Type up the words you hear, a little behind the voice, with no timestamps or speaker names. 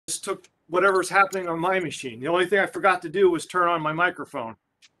just took whatever's happening on my machine. The only thing I forgot to do was turn on my microphone.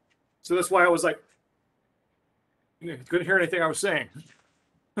 So that's why I was like, couldn't hear anything I was saying.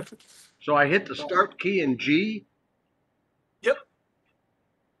 So I hit the start key in G. Yep.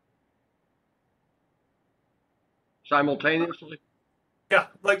 Simultaneously. Yeah,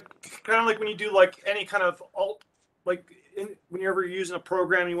 like kind of like when you do like any kind of alt, like whenever you're using a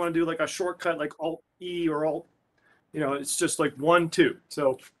program, you want to do like a shortcut like Alt E or Alt, it's just like 1, 2.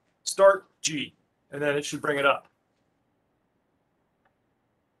 So start G, and then it should bring it up.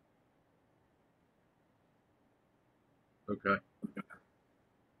 Okay.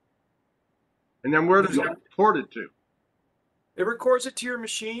 And then where does it record it to? It records it to your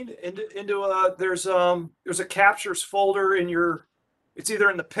machine into there's a captures folder in your. It's either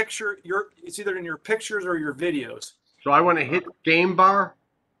in the picture it's either in your pictures or your videos. So I want to hit game bar.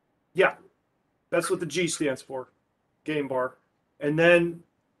 Yeah, that's what the G stands for, game bar, and then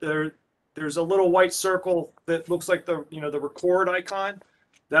there's a little white circle that looks like the record icon.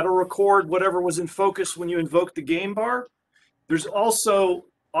 That'll record whatever was in focus when you invoke the game bar. There's also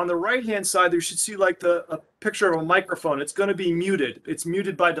on the right hand side, there should see like a picture of a microphone. It's going to be muted. It's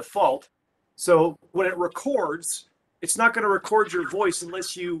muted by default. So when it records, it's not going to record your voice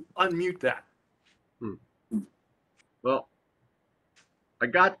unless you unmute that. Well,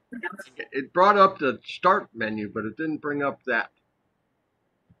 it brought up the start menu, but it didn't bring up that.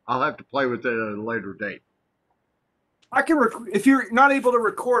 I'll have to play with it at a later date. I can if you're not able to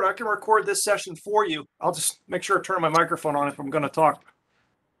record, I can record this session for you. I'll just make sure to turn my microphone on if I'm going to talk.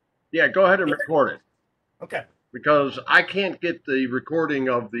 Yeah, go ahead and record it. Okay. Because I can't get the recording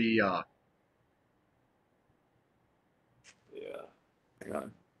of the. Yeah. Hang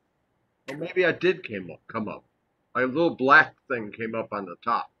on. Well, maybe I did come up. A little black thing came up on the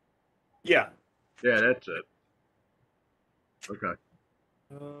top. Yeah. Yeah, that's it. Okay.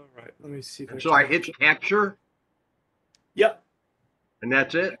 All right. Let me see. So I hit capture. Yep. And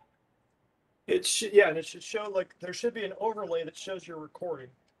that's it. And it should show like there should be an overlay that shows your recording.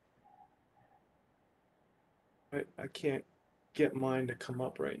 I can't get mine to come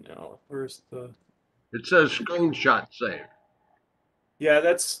up right now. Where's the? It says screenshot save. Yeah,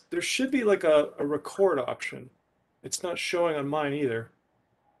 there should be like a record option. It's not showing on mine either.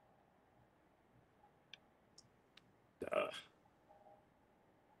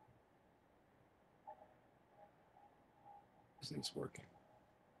 Isn't working?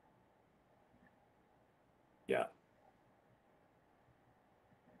 Yeah.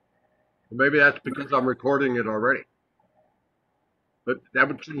 Well, maybe that's because I'm recording it already. But that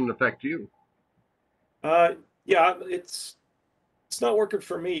shouldn't affect you. Yeah, it's not working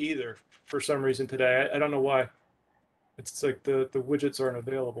for me either for some reason today. I don't know why. It's like the widgets aren't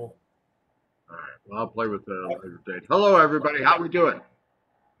available. All right. Well, I'll play with it at a later date. Hello, everybody. How we doing?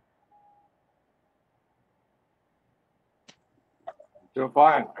 Doing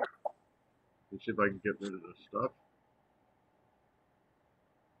fine. Let's see if I can get rid of this stuff.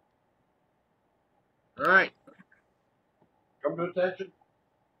 All right. Come to attention.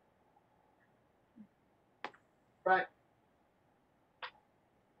 Right.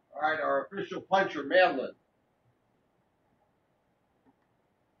 All right, our official puncher, Madeline.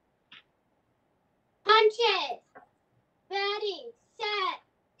 Punches. Ready, set,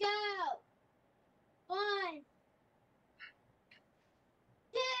 go. 1,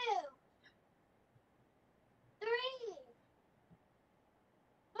 2, 3,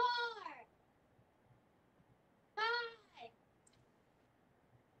 4, 5, 6,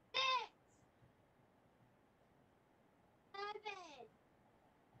 7,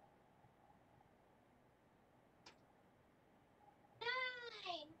 9, 10.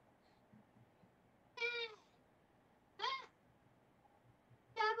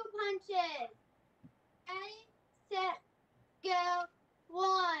 Double punches. Ready, set, go. 1,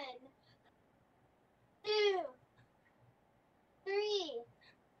 2, 3,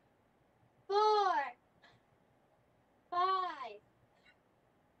 4, 5,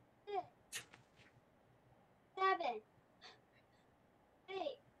 6, 7, 8,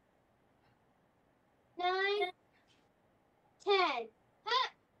 9, 10.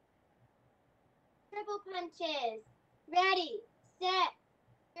 Hup! Triple punches. Ready, set,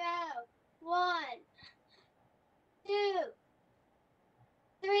 go. 1, 2,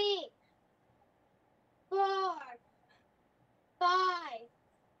 3, 4, 5,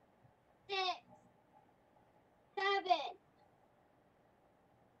 6, 7,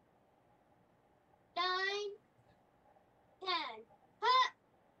 9, 10. Hup!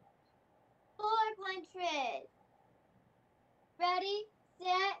 4 punches. Ready,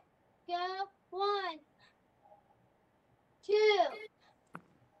 set, go. 1, 2,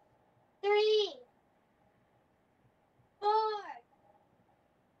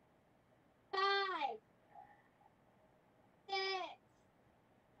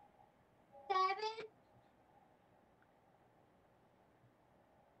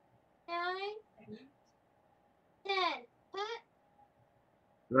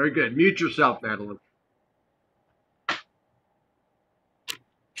 Very good. Mute yourself, Madeline.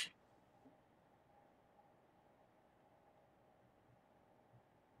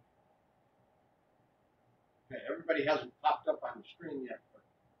 Okay, everybody hasn't popped up on the screen yet, but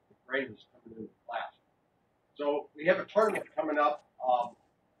the brain is coming into class. So we have a tournament coming up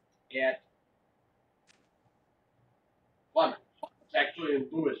at Clemens. It's actually in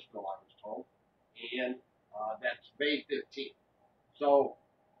Louisville, I was told, and that's May 15th. So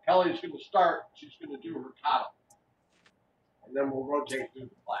Kelly's going to start. She's going to do her kata, and then we'll rotate through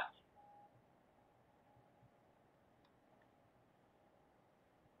the class.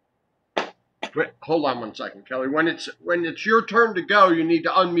 Wait, hold on 1 second, Kelly. When it's your turn to go, you need to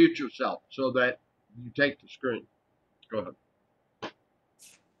unmute yourself so that you take the screen. Go ahead.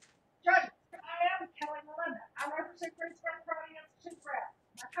 Judge, I am Kelly Melinda. I represent Greensburg County Institute Rep.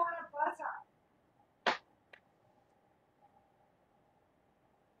 I come on bus up.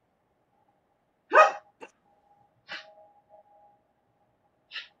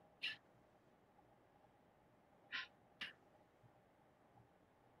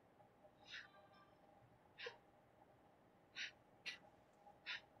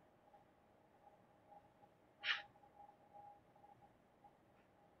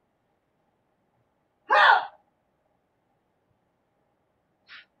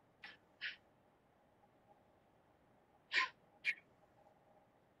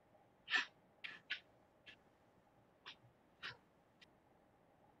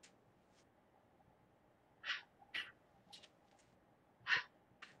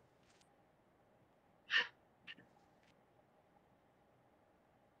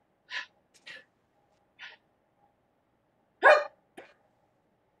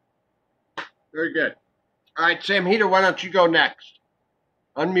 Very good. All right, Sam Heater, why don't you go next?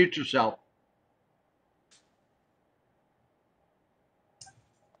 Unmute yourself.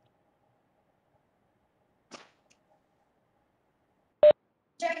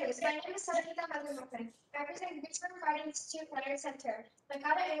 Judges, my name is Sarita Madhumohan. I represent Greensburg County Institute Learning Center. My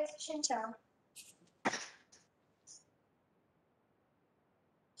kata is Shincho.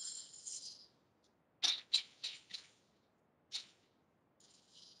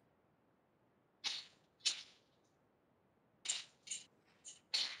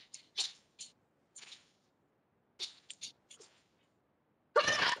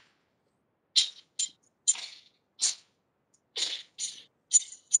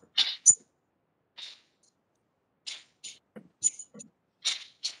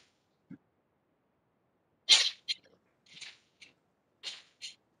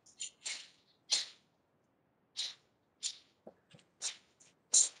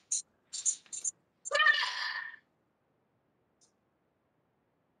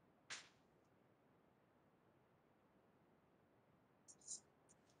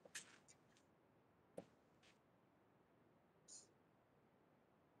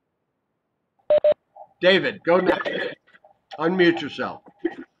 David, go next. Unmute yourself.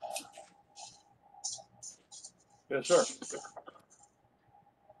 Yes, sir.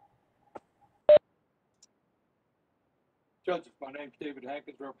 Judges, my name's David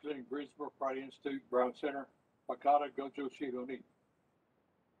Hankins, representing Greensboro Karate Institute, Brown Center, Makata Gojo Shido Ni.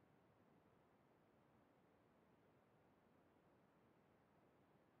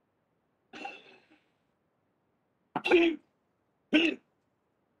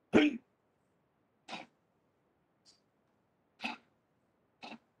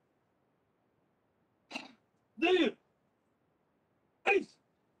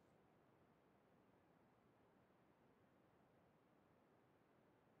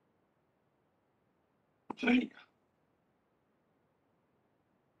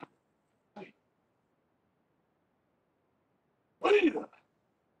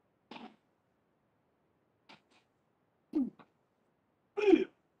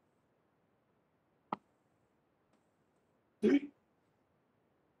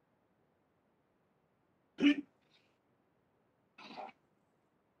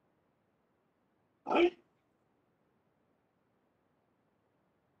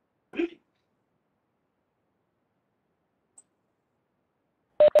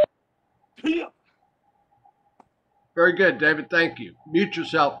 Very good, David. Thank you. Mute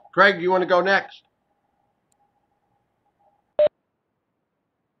yourself. Craig, you want to go next?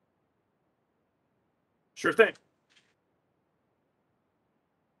 Sure thing.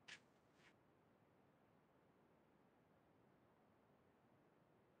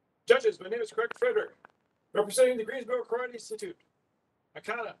 Judges, my name is Craig Frederick, representing the Greensboro Karate Institute.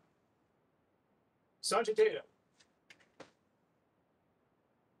 Akana. Sanjay Data.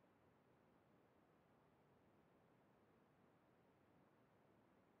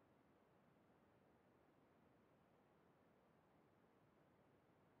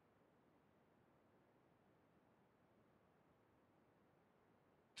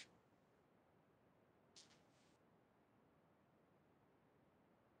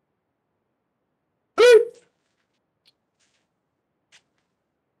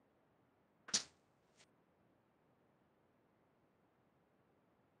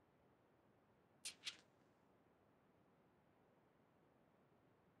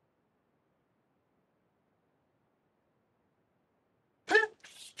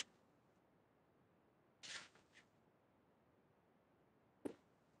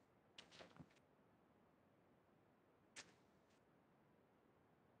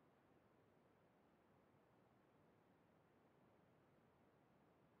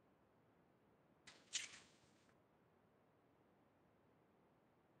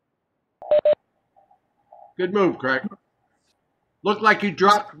 Good move, Craig. Looked like you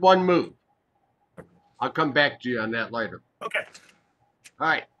dropped one move. I'll come back to you on that later. Okay. All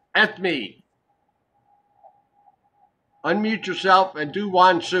right, Ethme. Unmute yourself and do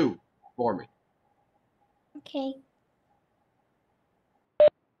Wan Su for me. Okay.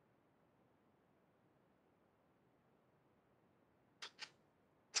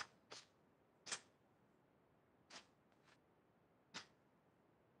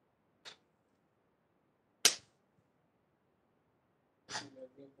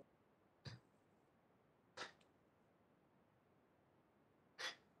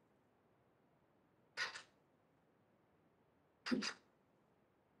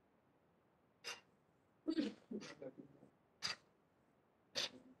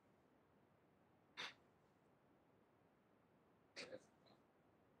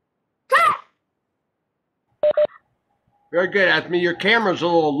 Very good, Ethme. Your camera's a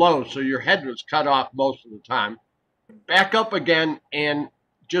little low, so your head was cut off most of the time. Back up again and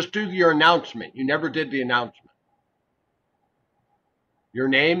just do your announcement. You never did the announcement. Your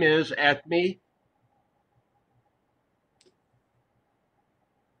name is Ethme.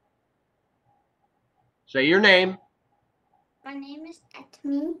 Say your name. My name is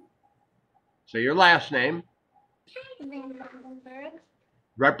Etme Say your last name. Van Vandenberg,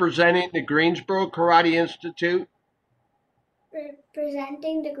 Representing the Greensboro Karate Institute,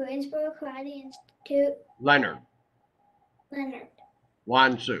 representing the Greensboro Karate Institute, Leonard Leonard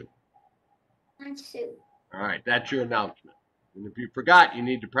Wan Su. Matsu. All right, that's your announcement. And if you forgot, you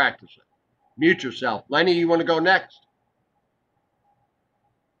need to practice it. Mute yourself. Lenny, you want to go next?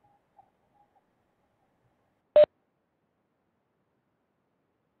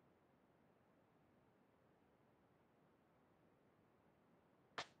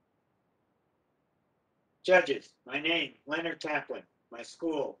 Judges, my name, Leonard Taplin. My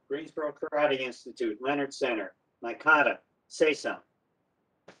school, Greensboro Karate Institute, Leonard Center. My kata, say some.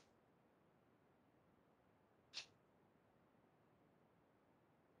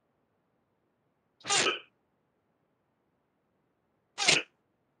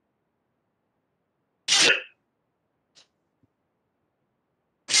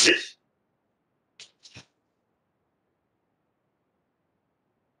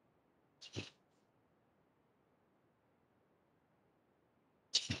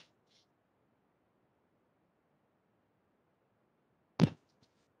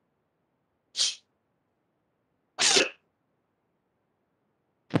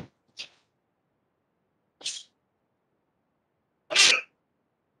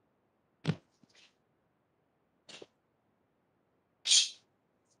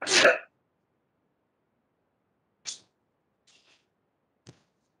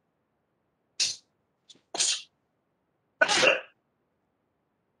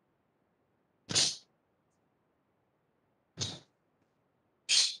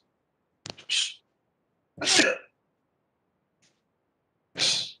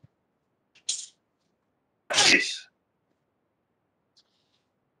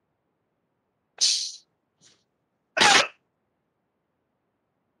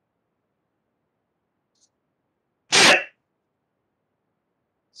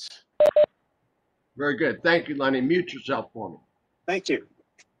 Very good. Thank you, Lenny. Mute yourself for me. Thank you.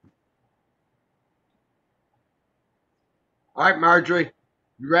 All right, Marjorie,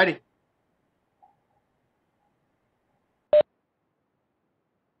 you ready?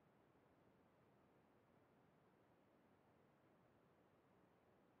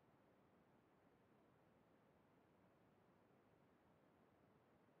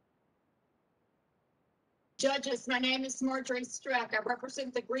 Judges, my name is Marjorie Streck. I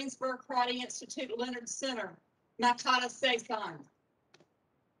represent the Greensboro Karate Institute Leonard Center. Makata Seisan.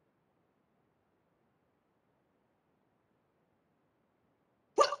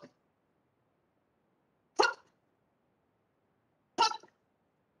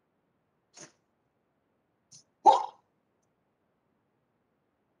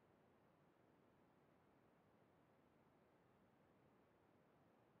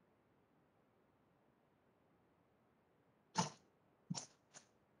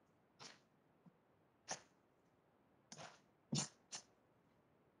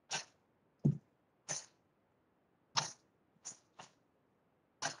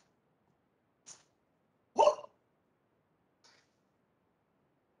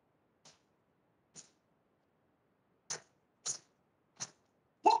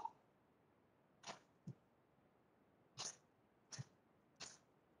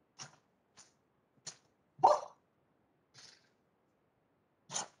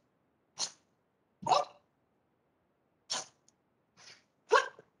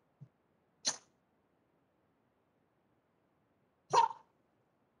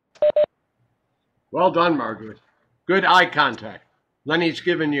 Well done, Marjorie. Good eye contact. Lenny's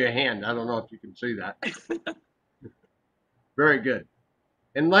giving you a hand. I don't know if you can see that. Very good.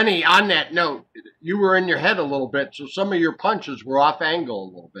 And Lenny, on that note, you were in your head a little bit, so some of your punches were off angle a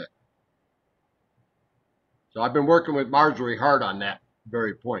little bit. So I've been working with Marjorie hard on that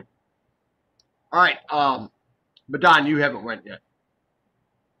very point. All right, Madon, you haven't went yet.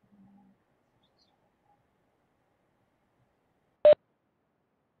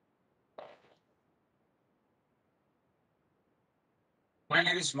 My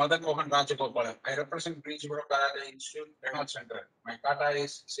name is Madan Mohan Rajagopalan. I represent Greensboro Karate Institute, Renault Center. My kata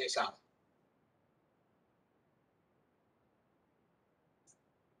is Sesam.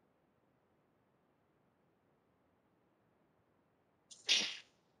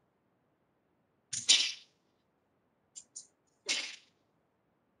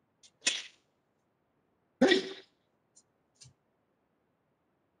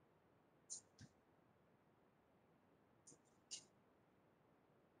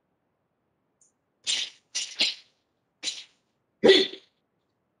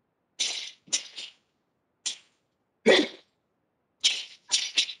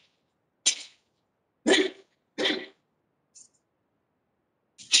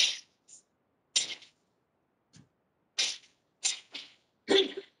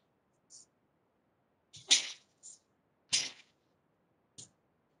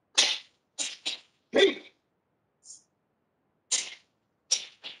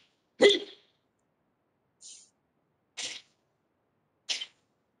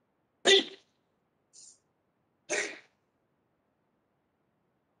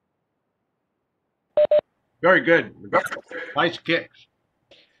 Very good. Nice kicks.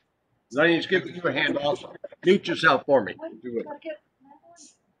 Lenny's giving you a hand also. Mute yourself for me. Do it.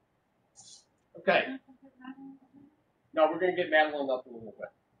 Okay. No, we're gonna get Madeline up a little bit.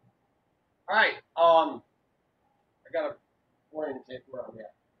 All right. I got a orientate where I'm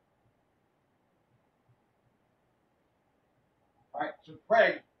at. All right. So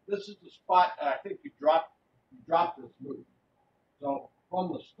Craig, this is the spot. I think you dropped this move. So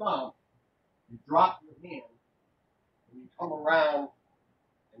from the stump, you drop your hand and you come around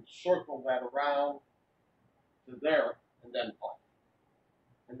and circle that around to there, and then punch,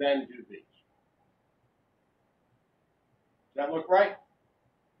 and then do these. Does that look right?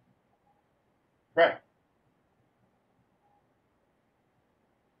 Correct.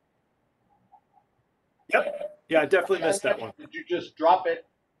 Yep. Yeah, I definitely missed that one. Did you just drop it?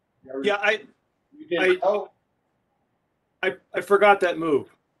 Yeah, You did. I forgot that move.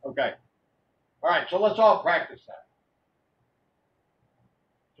 Okay. All right, so let's all practice that.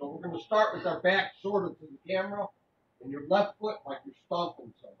 So we're going to start with our back sort of to the camera, and your left foot like you're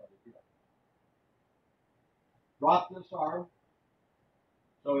stomping somebody here. Drop this arm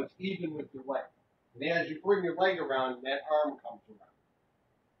so it's even with your leg. And as you bring your leg around, that arm comes around.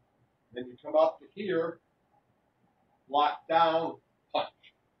 Then you come up to here, lock down, punch.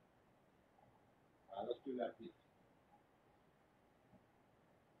 All right, let's do that piece.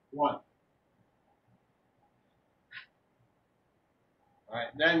 1. All right,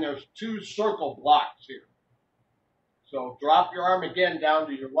 then there's 2 circle blocks here. So drop your arm again down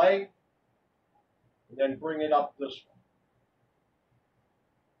to your leg, and then bring it up this way.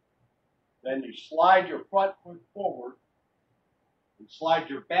 Then you slide your front foot forward, and slide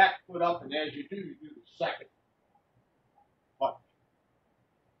your back foot up, and as you do the second punch.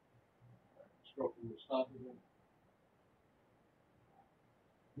 Let's go from the stomp again.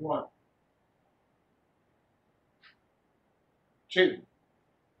 1, 2.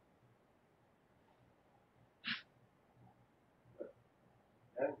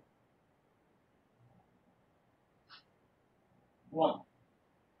 Okay. 1,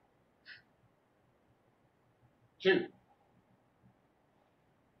 2.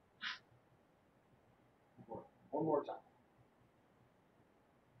 One more time.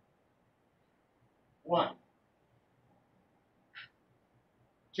 1,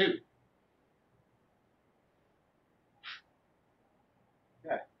 2.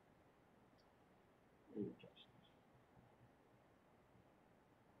 Okay.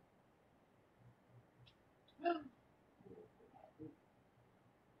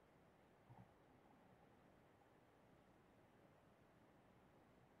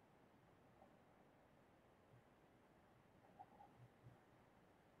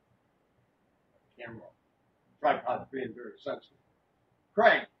 Camera. Tripod's being very sensitive.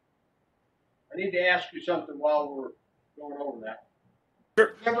 Craig, I need to ask you something while we're going over that.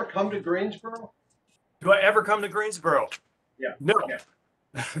 Sure. You ever come to Greensboro? Do I ever come to Greensboro? Yeah. No.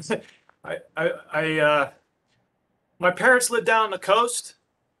 Okay. My parents live down on the coast,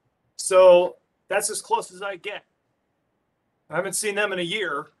 so that's as close as I get. I haven't seen them in a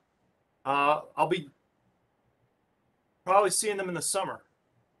year. I'll be probably seeing them in the summer.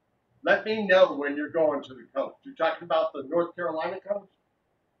 Let me know when you're going to the coast. You're talking about the North Carolina coast?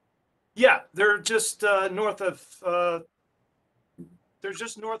 Yeah, they're just north of. They're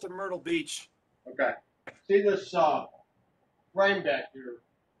just north of Myrtle Beach. Okay. See this frame back here?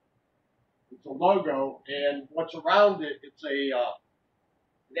 It's a logo, and what's around it, it's a,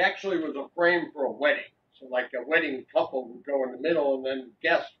 it actually was a frame for a wedding. So like a wedding couple would go in the middle, and then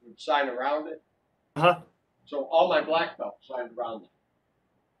guests would sign around it. Huh? So all my black belts signed around it.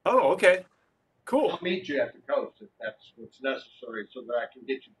 Oh, okay. Cool. I'll meet you at the coast if that's what's necessary so that I can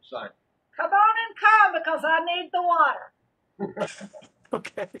get you to sign. Come on and come because I need the water.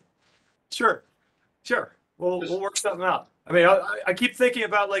 Okay. Sure. Sure. We'll work something out. I mean, I keep thinking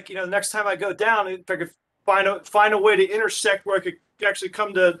about, like, the next time I go down, if I could find a way to intersect where I could actually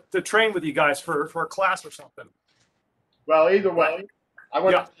come to train with you guys for a class or something. Well, either way, I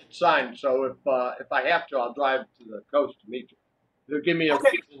want Yeah. to sign. So if I have to, I'll drive to the coast to meet you. It'll give me a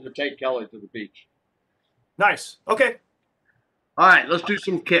Okay. reason to take Kelly to the beach. Nice. Okay. All right, let's do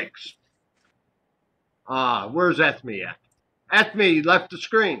some kicks. Where's Ethme at? Ethme, you left the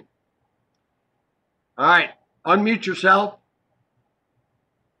screen. All right, unmute yourself.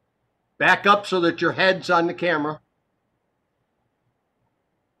 Back up so that your head's on the camera.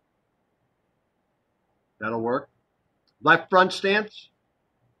 That'll work. Left front stance.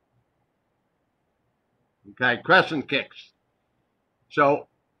 Okay, crescent kicks. So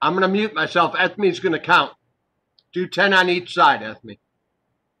I'm going to mute myself. Ethme's going to count. Do 10 on each side, Ethme.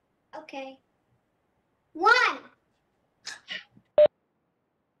 Okay. 1,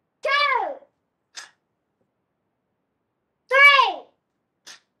 2, 3,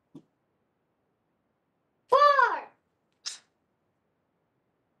 4,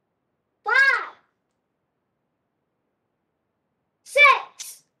 5,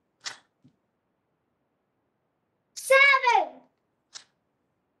 6, 7,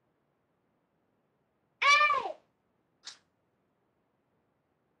 8,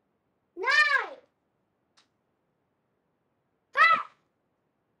 9, 10.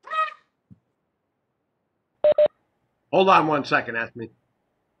 Hold on 1 second, Ethme.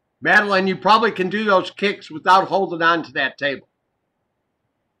 Madeline, you probably can do those kicks without holding on to that table.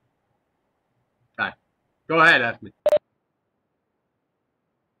 Okay. Go ahead, Ethme.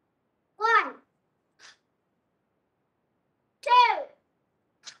 1, 2,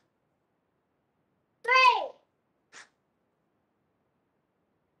 3,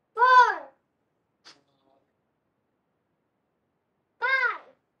 4, 5,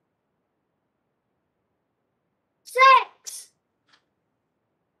 6,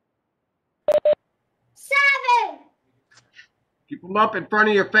 7, Keep them up in front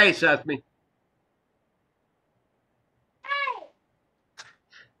of your face, Ethme. 8,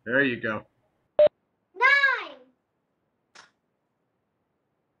 There you go. 9.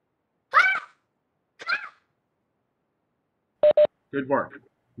 Good work.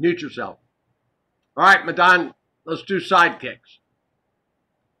 Mute yourself. All right, Madon, let's do side kicks.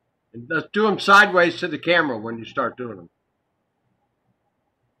 And let's do them sideways to the camera when you start doing them.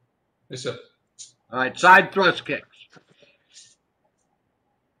 Yes, sir. All right, side thrust kicks.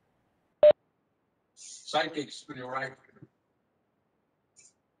 Side kicks to your right.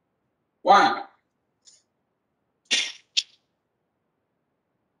 1,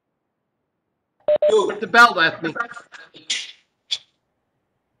 2, With the belt, Ethme.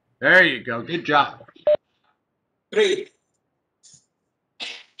 There you go. Good job. 3,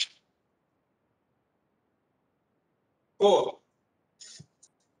 4,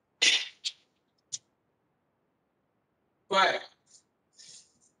 5,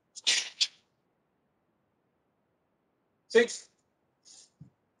 6,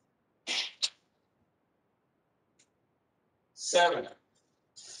 7,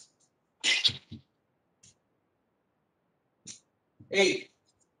 8,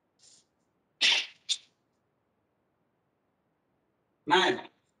 9,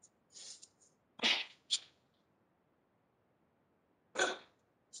 10.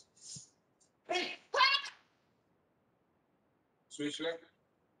 Switch left.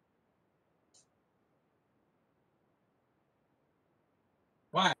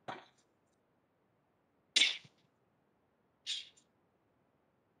 1,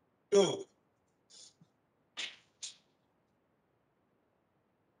 2,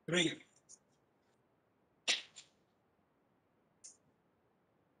 3,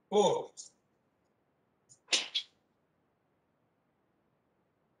 4,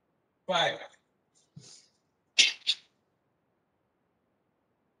 5,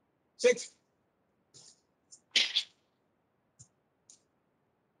 6,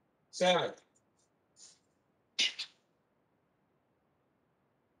 7,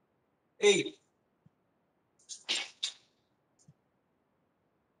 8,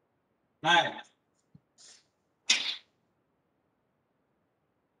 9,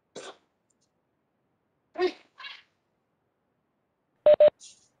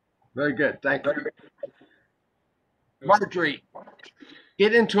 Very good. Thank you. Marjorie,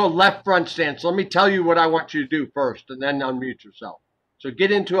 get into a left front stance. Let me tell you what I want you to do first, and then unmute yourself. So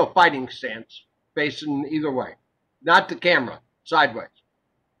get into a fighting stance, facing either way. Not the camera, sideways.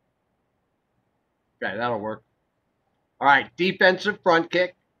 Okay, that'll work. All right, defensive front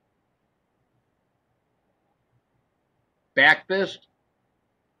kick. Back fist.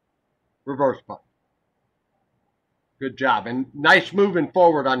 Reverse punch. Good job. And nice moving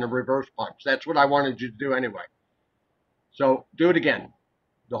forward on the reverse punch. That's what I wanted you to do anyway. So do it again.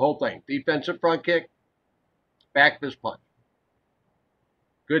 The whole thing. Defensive front kick. Back fist punch.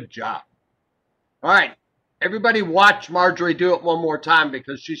 Good job. All right. Everybody watch Marjorie do it one more time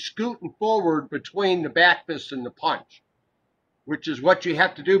because she's scooting forward between the back fist and the punch, which is what you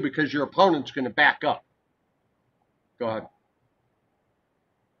have to do because your opponent's going to back up. Go ahead.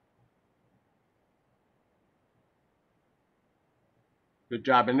 Good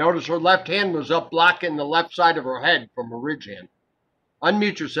job. And notice her left hand was up blocking the left side of her head from her ridge hand.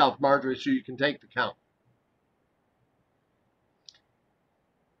 Unmute yourself, Marjorie, so you can take the count.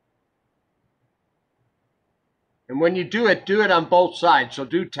 And when you do it on both sides. So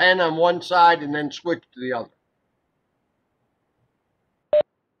do 10 on one side and then switch to the other.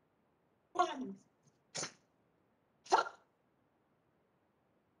 1,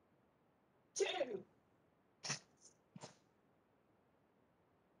 2,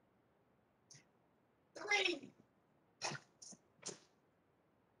 3,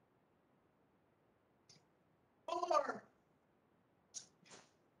 4,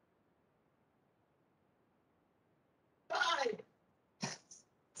 5,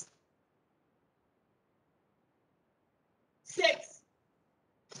 6,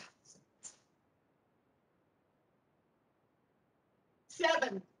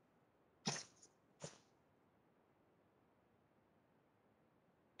 7,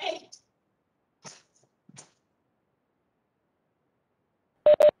 8,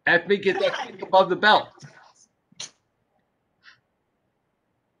 Have me get that kick above the belt.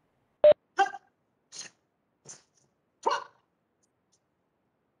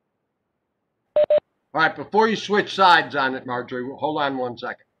 All right, before you switch sides on it, Marjorie, hold on 1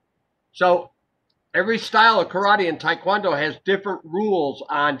 second. So every style of karate and taekwondo has different rules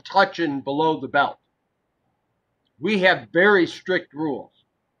on touching below the belt. We have very strict rules.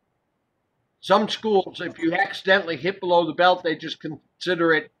 Some schools, if you accidentally hit below the belt, they just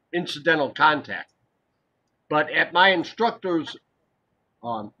consider it incidental contact. But at my instructors,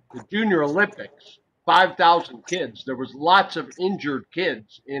 the Junior Olympics, 5,000 kids, there was lots of injured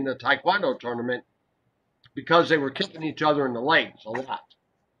kids in the taekwondo tournament because they were kicking each other in the legs a lot.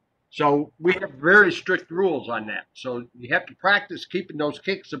 So we have very strict rules on that. So you have to practice keeping those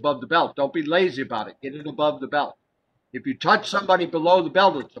kicks above the belt. Don't be lazy about it. Get it above the belt. If you touch somebody below the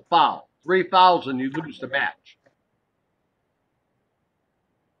belt, it's a foul. 3 fouls and you lose the match.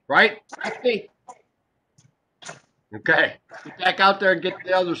 Right? Okay. Get back out there and get to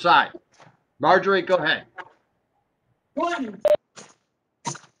the other side. Marjorie, go ahead. 1,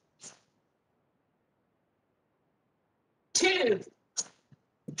 2,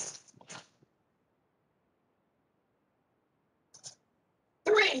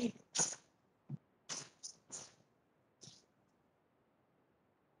 3,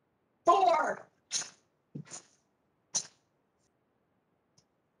 4,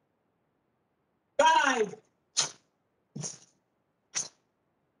 5,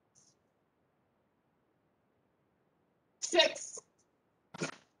 6,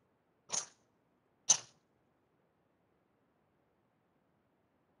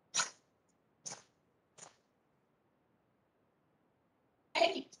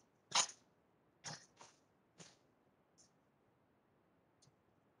 8,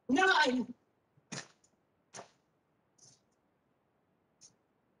 9,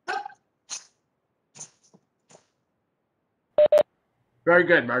 Very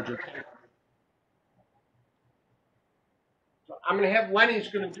good, Marjorie. So I'm going to have Lenny's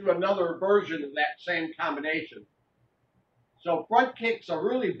going to do another version of that same combination. So front kicks are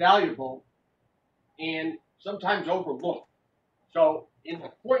really valuable and sometimes overlooked. So in the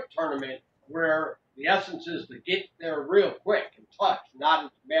point tournament, where the essence is to get there real quick and touch, not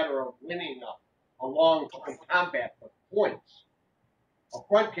as a matter of winning a long-term combat, but points, a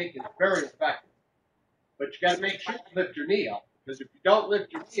front kick is very effective. But you got to make sure you lift your knee up, because if you don't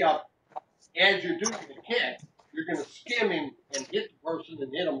lift your knee up, as you're doing the kick, you're going to skim him and hit the person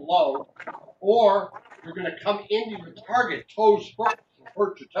and hit him low, or you're going to come into your target toes first and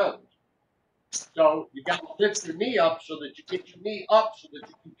hurt your toes. So you got to lift your knee up so that you get your knee up so that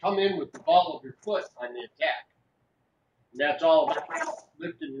you can come in with the ball of your foot on the attack. And that's all about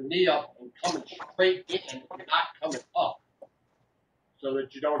lifting your knee up and coming straight in and not coming up so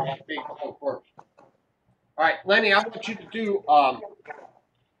that you don't have big toe first. All right, Lenny, I want you to do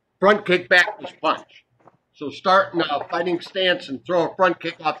front kick, back punch. So start in a fighting stance and throw a front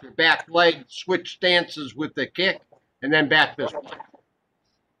kick off your back leg, switch stances with the kick, and then back fist punch.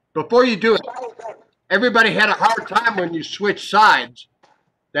 Before you do it, everybody had a hard time when you switch sides.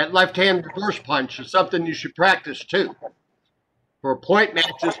 That left hand reverse punch is something you should practice too. For point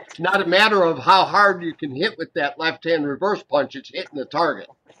matches, it's not a matter of how hard you can hit with that left hand reverse punch, it's hitting the target,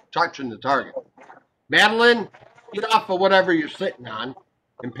 touching the target. Madeline, get off of whatever you're sitting on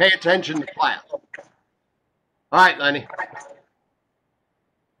and pay attention to class. All right, Lenny.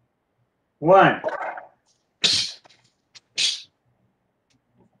 1,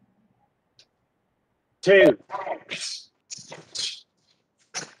 2,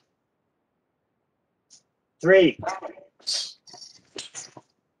 3,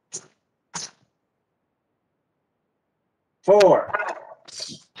 4,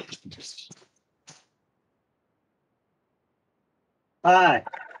 5,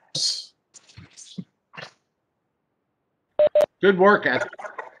 Good work, Ed.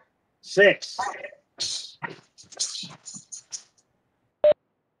 6,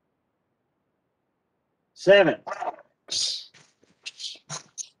 7,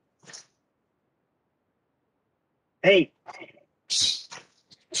 8,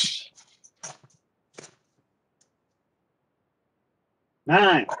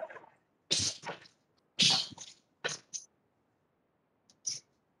 9,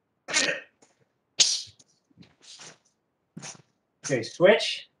 'Kay,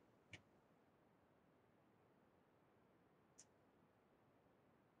 switch.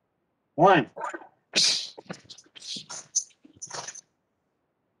 1,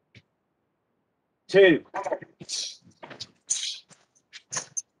 2,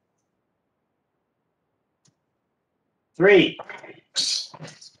 3,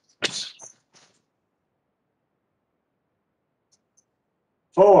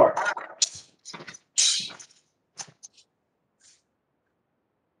 4,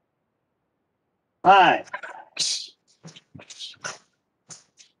 5,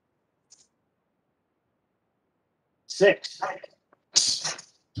 6,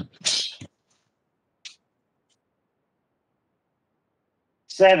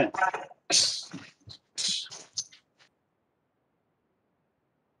 7,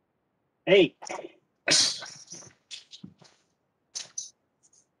 8,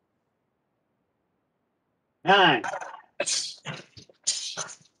 9, 10.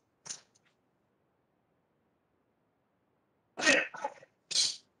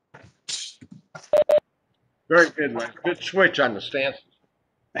 Very good, Lenny. Good switch on the stances.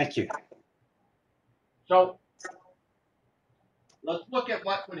 Thank you. So let's look at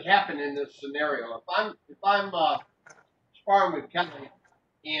what would happen in this scenario. If I'm sparring with Kelly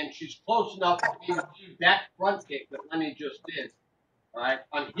and she's close enough for me to do that front kick that Lenny just did, all right,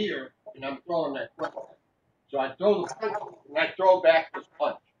 I'm here and I'm throwing that front kick. So I throw the front kick and I throw back this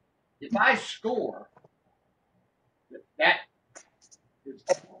punch. If I score, that is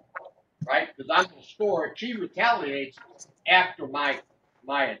right because I'm going to score. She retaliates after my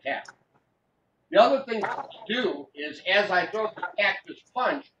attack. The other thing to do is, as I throw the cactus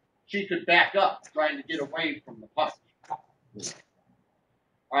punch, she could back up, trying to get away from the punch.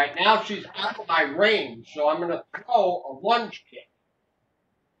 All right, now she's out of my range, so I'm going to throw a lunge kick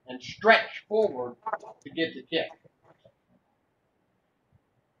and stretch forward to get the kick.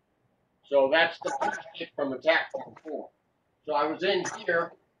 So that's the punch kick from attack number 4. So I was in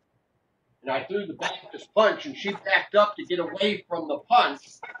here, and I threw the cactus punch, and she backed up to get away from the punch.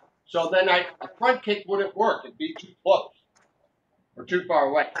 So then the front kick wouldn't work. It'd be too close or too far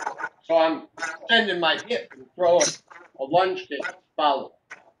away. So I'm extending my hip and throwing a lunge kick to follow.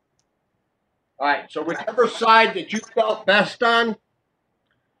 All right, so whichever side that you felt best on,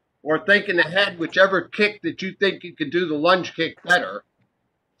 or thinking ahead, whichever kick that you think you can do the lunge kick better,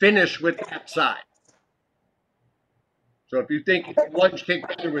 finish with that side. So if you think you can lunge kick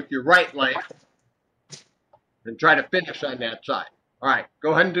better with your right leg, then try to finish on that side. All right,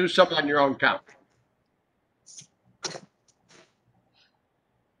 go ahead and do some on your own count.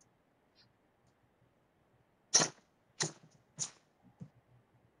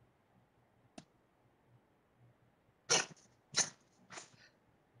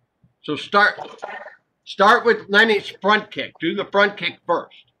 So start with Lenny's front kick. Do the front kick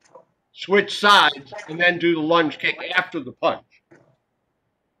first. Switch sides and then do the lunge kick after the punch.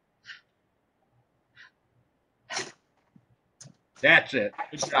 That's it.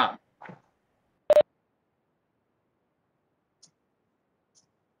 Good job.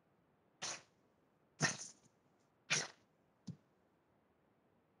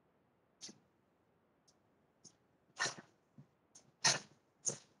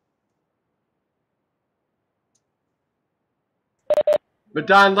 But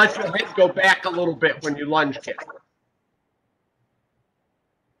Don, let your head go back a little bit when you lunge kick.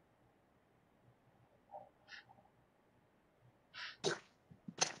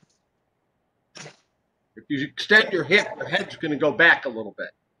 If you extend your hip, your head's going to go back a little bit.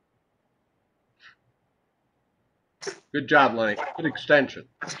 Good job, Lenny. Good extension.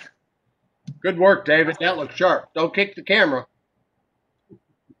 Good work, David. That looks sharp. Don't kick the camera.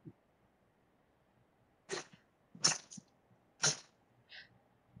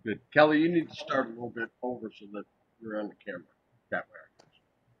 Good. Kelly, you need to start a little bit over so that you're on the camera. That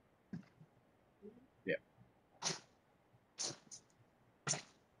way. Yeah.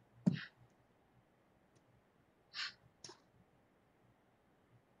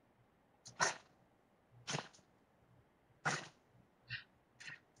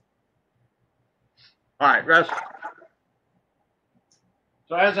 All right, rest.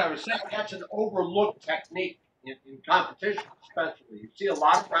 So as I was saying, that's an overlooked technique in competition, especially. You see a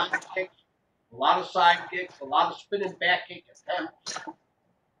lot of round kicks, a lot of side kicks, a lot of spinning back kick attempts,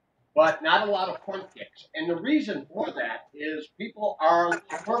 but not a lot of front kicks. And the reason for that is people are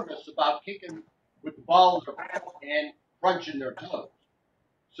nervous about kicking with the ball and crunching their toes.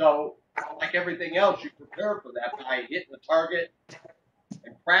 So, like everything else, you prepare for that by hitting the target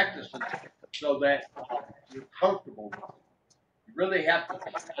and practicing so that you're comfortable with it. You really have to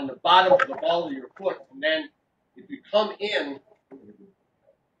hit on the bottom of the ball of your foot, and then if you come in,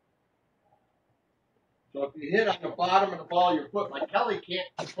 so if you hit on the bottom of the ball of your foot, like Kelly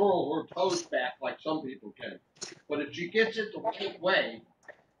can't curl her toes back like some people can, but if she gets it the right way,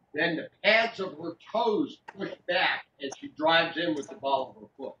 then the pads of her toes push back as she drives in with the ball of her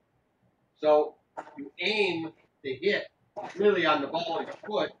foot. So if you aim to hit really on the ball of your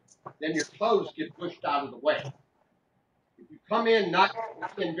foot, then your toes get pushed out of the way. If you come in not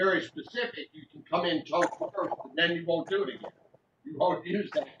being very specific, you can come in toe first, and then you won't do it again. You won't use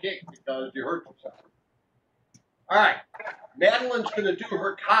that kick because you hurt yourself. All right, Madeline's going to do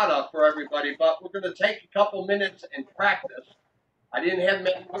her kata for everybody, but we're going to take a couple minutes and practice. I didn't have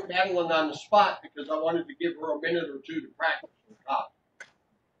put Madeline on the spot because I wanted to give her a minute or two to practice her kata.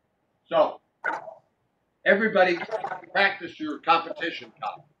 So, everybody practice your competition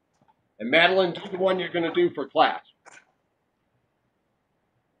kata. And Madeline, do the one you're going to do for class.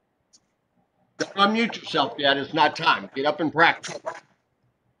 Don't unmute yourself yet. It's not time. Get up and practice.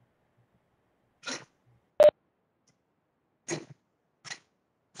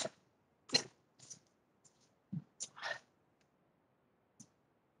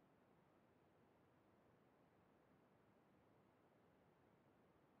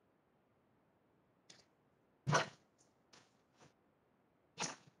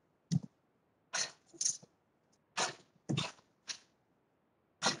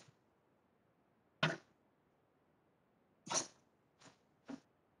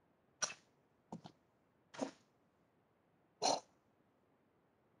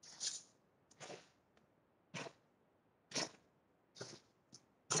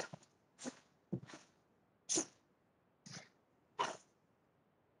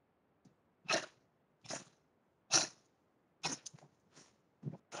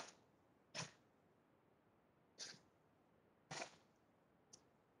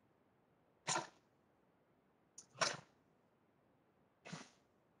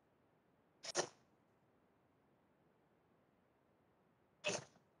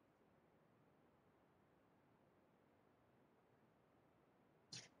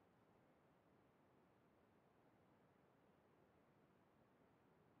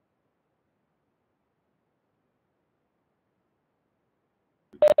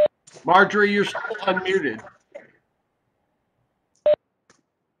 Marjorie, you're still unmuted.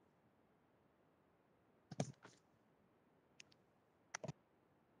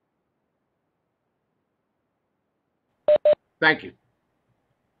 Thank you.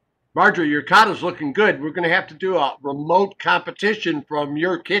 Marjorie, your kata's looking good. We're going to have to do a remote competition from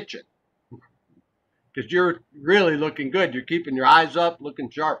your kitchen because you're really looking good. You're keeping your eyes up,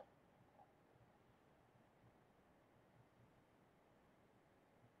 looking sharp.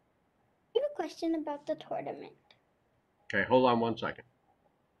 I have a question about the tournament. Okay, hold on one second.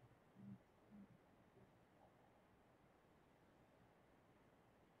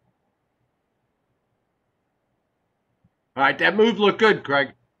 All right, that move looked good,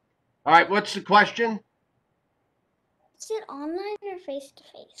 Craig. All right, what's the question? Is it online or face to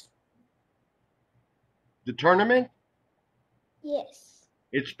face? The tournament? Yes.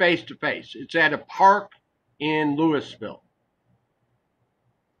 It's face to face. It's at a park in Louisville.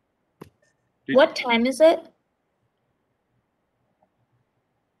 What time is it?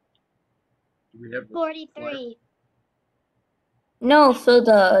 Do we have 43. No, for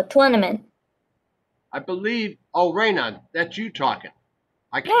the tournament. I believe. Oh, Raynon, that's you talking.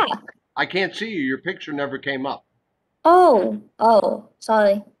 Yeah. I can't see you. Your picture never came up. Oh,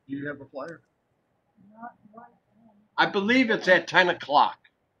 sorry. Do you have a flyer? I believe it's at 10 o'clock.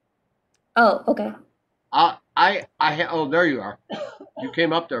 Oh, okay. Oh, there you are. You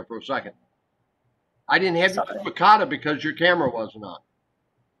came up there for a second. I didn't have you do Makata because your camera wasn't on.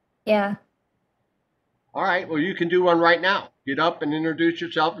 Yeah. All right, well, you can do one right now. Get up and introduce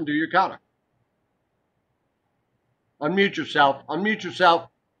yourself and do your kata. Unmute yourself. Unmute yourself.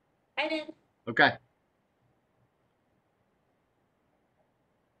 I did. Okay.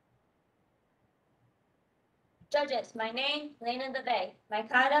 Judges, my name, Lena DeVay. My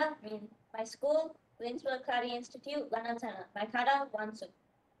kata, my school, Greensboro Karate Institute, Leonard Center. My kata, Wansu.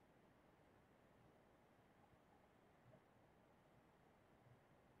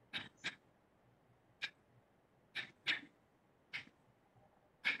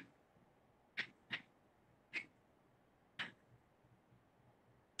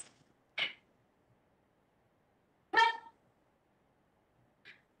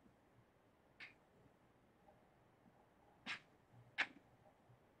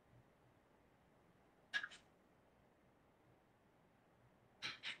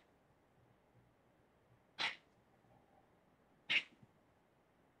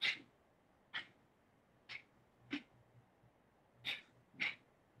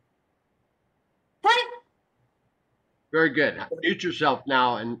 Very good. Mute yourself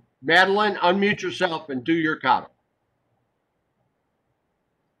now. And Madeline, unmute yourself and do your kata.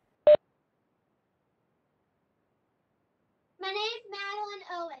 My name is Madeline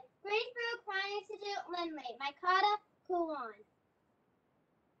Owen. Greensboro Karate Institute, Linley. My kata, Kulan.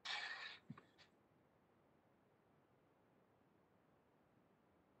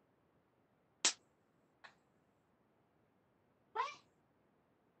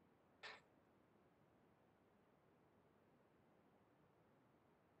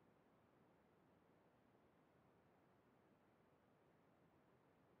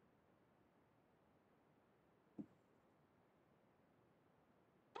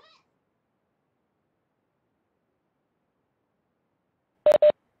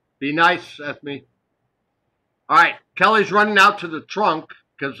 Be nice, Ethme. All right, Kelly's running out to the trunk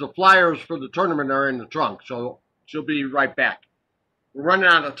because the flyers for the tournament are in the trunk, so she'll be right back. We're running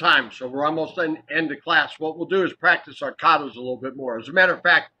out of time, so we're almost end of class. What we'll do is practice our katas a little bit more. As a matter of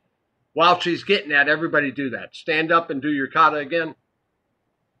fact, while she's getting that, everybody do that. Stand up and do your kata again.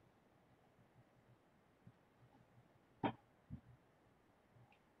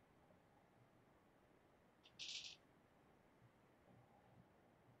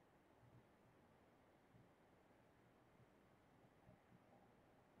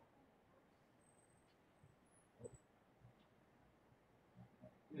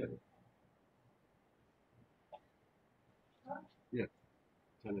 Yeah.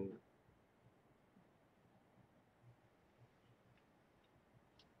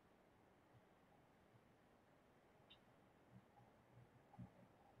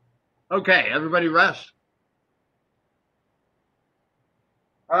 Okay, everybody rest.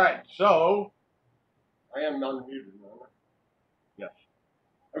 All right, so I am unmuted now. Yes.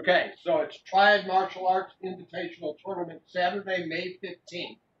 Okay, so it's Triad Martial Arts Invitational Tournament, Saturday, May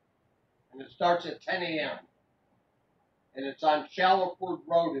 15th. And it starts at 10 a.m. And it's on Shallowford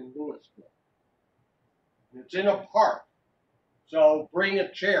Road in Louisville. And it's in a park. So bring a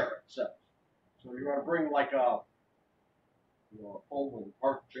chair, it says. So you want to bring like a folding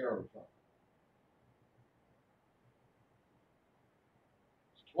park chair or something.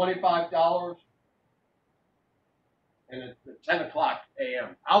 It's $25. And it's at 10 o'clock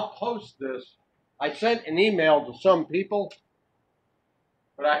a.m. I'll post this. I sent an email to some people,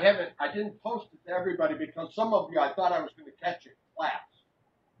 but I didn't post it to everybody because some of you I thought I was going to catch in class,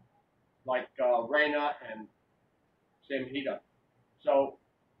 like Raina and Samhita. So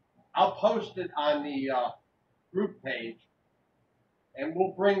I'll post it on the group page, and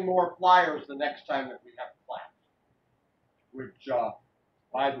we'll bring more flyers the next time that we have class. Which,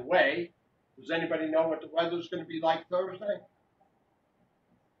 by the way, does anybody know what the weather's going to be like Thursday?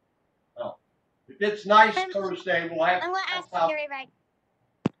 Oh. If it's nice Thursday, we'll have I'm going to class ask Gary right.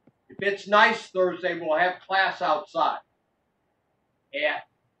 If it's nice Thursday, we'll have class outside. at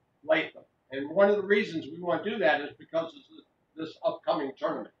Latham. And one of the reasons we want to do that is because of this upcoming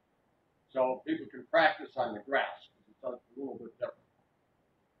tournament. So people can practice on the grass. It's a little bit different.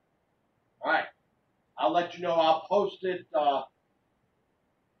 All right. I'll let you know. I'll post it. I'll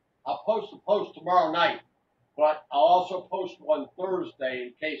post the post tomorrow night, but I'll also post one Thursday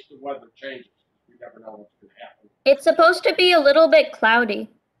in case the weather changes. We never know what's going to happen. It's supposed to be a little bit cloudy.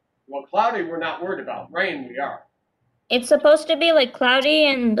 Well, cloudy, we're not worried about. Rain, we are. It's supposed to be like cloudy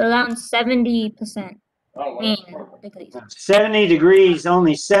and around 70% Oh, well, rain that's perfect. degrees. 70 degrees,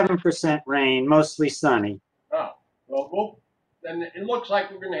 only 7% rain, mostly sunny. Oh, well, then it looks like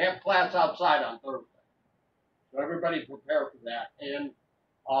we're going to have class outside on Thursday. So everybody prepare for that. And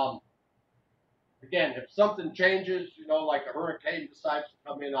again, if something changes, like a hurricane decides to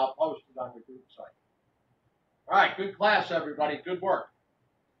come in, I'll post it on the group site. All right, good class, everybody. Good work.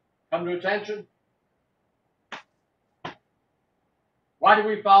 Come to attention. Why do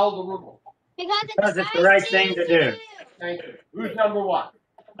we follow the rule? Because it's the right thing to do. Thank you. Who's number one?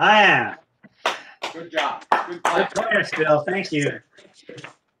 I am. Good job. Good Good class. class, Bill. Thank you.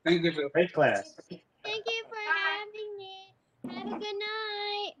 Thank you, sir. Great class. Thank you for having me. Have a good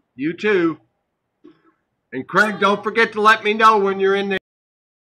night. You too. And Craig, don't forget to let me know when you're in there.